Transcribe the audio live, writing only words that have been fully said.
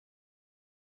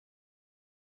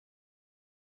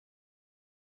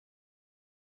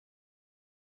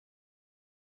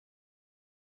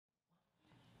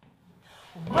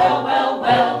Well, well,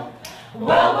 well,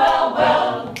 well, well,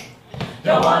 well,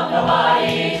 don't want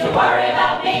nobody to worry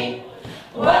about me.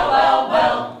 Well, well,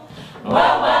 well,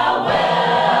 well, well,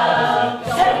 well,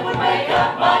 said he would make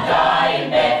up my dying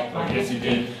bed. I guess he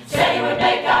did. Said he would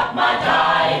make up my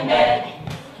dying bed.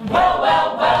 Well,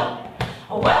 well, well,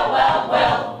 well, well,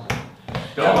 well,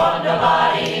 don't want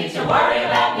nobody to worry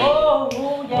about me.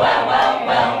 Well, well,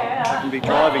 well. I can be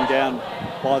driving down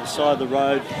by the side of the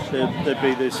road, there'd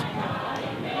be this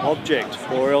object,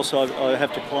 or else I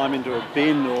have to climb into a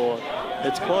bin, or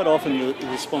it's quite often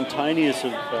the spontaneous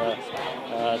of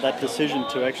that decision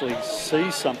to actually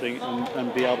see something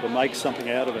and be able to make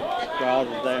something out of it, rather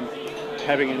than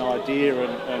having an idea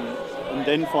and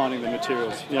then finding the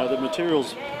materials. You know, the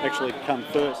materials actually come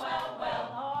first.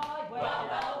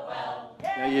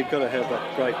 You know, you've got to have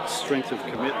that great strength of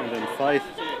commitment and faith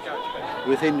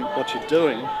within what you're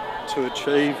doing to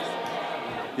achieve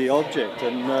the object,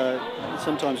 and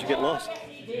sometimes you get lost. Are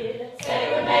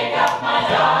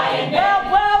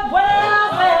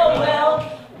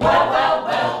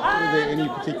there any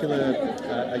particular,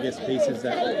 I guess, pieces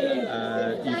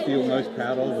that you feel most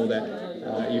proud of, or that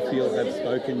you feel have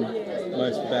spoken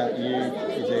most about you?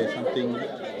 Is there something,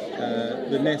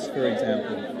 the nest, for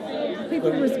example?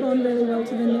 People respond really well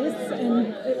to the nests,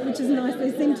 and which is nice.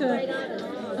 They seem to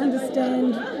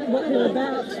understand what they're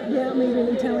about without me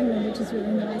really telling them, which is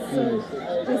really nice. So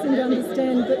they seem to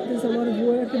understand that there's a lot of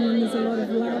work and there's a lot of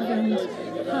love and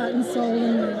heart and soul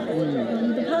in there.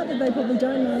 And the part that they probably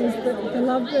don't know is that the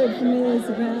lovebird for me is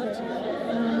about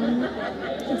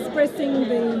expressing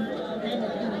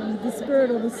the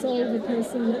spirit or the soul of a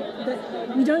person that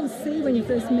you don't see when you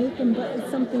first meet them, but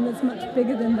it's something that's much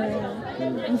bigger than they are.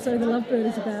 And so the lovebird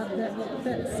is about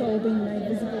that soul being made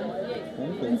visible.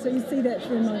 And so you see that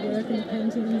through my work and the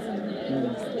paintings.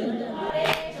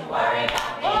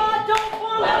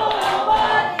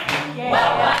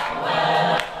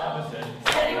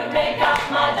 Said he would make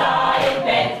up my dying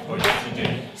bed. Oh, yes, he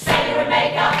did. Said he would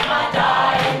make up my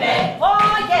dying bed.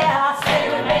 Oh, yeah. Said he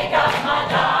would make up my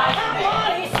dying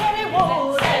bed. He said he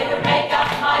would. Said he would make up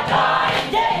my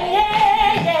dying bed. Yeah,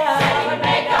 yeah. Said he would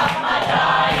make up my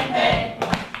dying bed.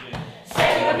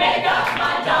 Said he would make up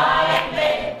my dying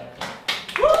bed.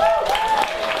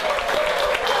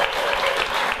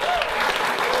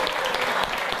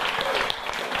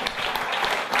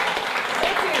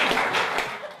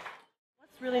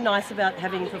 Really nice about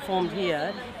having performed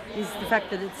here is the fact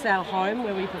that it's our home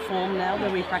where we perform now, where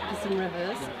we practice and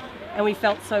rehearse, and we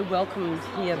felt so welcomed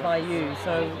here by you.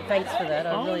 So thanks for that.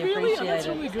 I really appreciate that's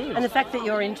it. really good. And the fact that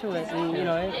you're into it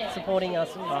and supporting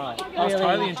us. I was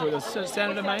totally into it. It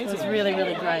sounded amazing. It was really,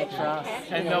 really great for us.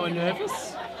 And they were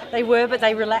nervous. They were, but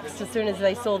they relaxed as soon as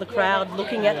they saw the crowd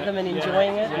looking at them and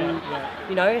enjoying it, and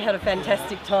had a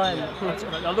fantastic time.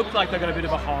 It looked like they got a bit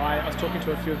of a high. I was talking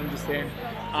to a few of them just then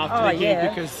after the gig,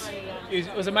 because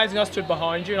it was amazing. I stood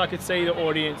behind you and I could see the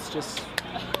audience just.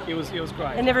 It was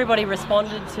great. And everybody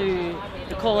responded to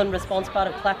the call and response part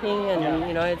of clapping,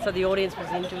 and so the audience was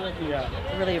into it.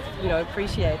 I really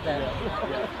appreciate that.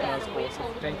 That was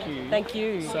awesome. Thank you. Thank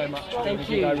you so much. Thank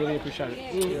you. I really appreciate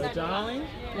it. You're a darling.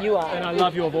 You are. And I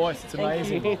love your voice. It's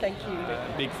amazing. Thank you.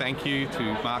 Big thank you to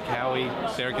Mark Howey,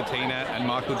 Sara Catena and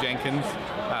Micael Jenkins.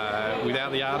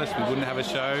 Without the artists, we wouldn't have a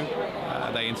show.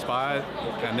 They inspire,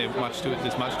 and there's much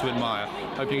to admire.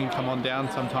 Hope you can come on down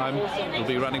sometime. We'll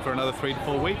be running for another 3 to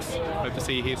 4 weeks. Hope to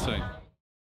see you here soon.